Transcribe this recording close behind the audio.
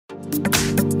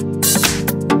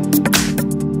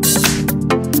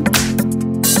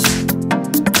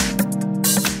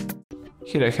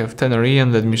Here I have 10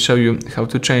 and let me show you how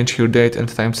to change your date and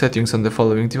time settings on the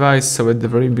following device. So at the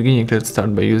very beginning, let's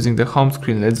start by using the home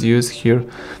screen. Let's use here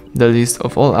the list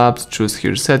of all apps, choose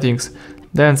here settings,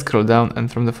 then scroll down,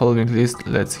 and from the following list,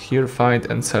 let's here find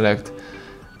and select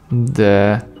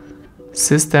the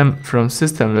system. From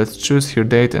system, let's choose here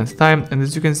date and time, and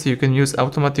as you can see, you can use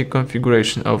automatic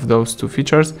configuration of those two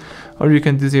features, or you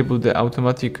can disable the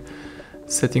automatic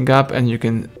setting up and you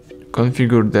can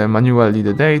configure manually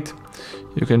the date.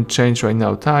 You can change right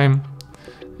now time,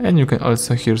 and you can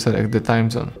also here select the time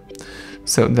zone.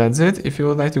 So that's it. If you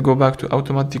would like to go back to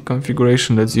automatic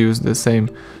configuration, let's use the same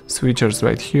switchers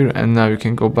right here, and now you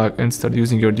can go back and start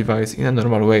using your device in a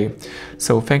normal way.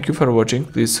 So thank you for watching.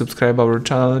 Please subscribe our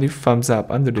channel, leave thumbs up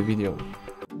under the video.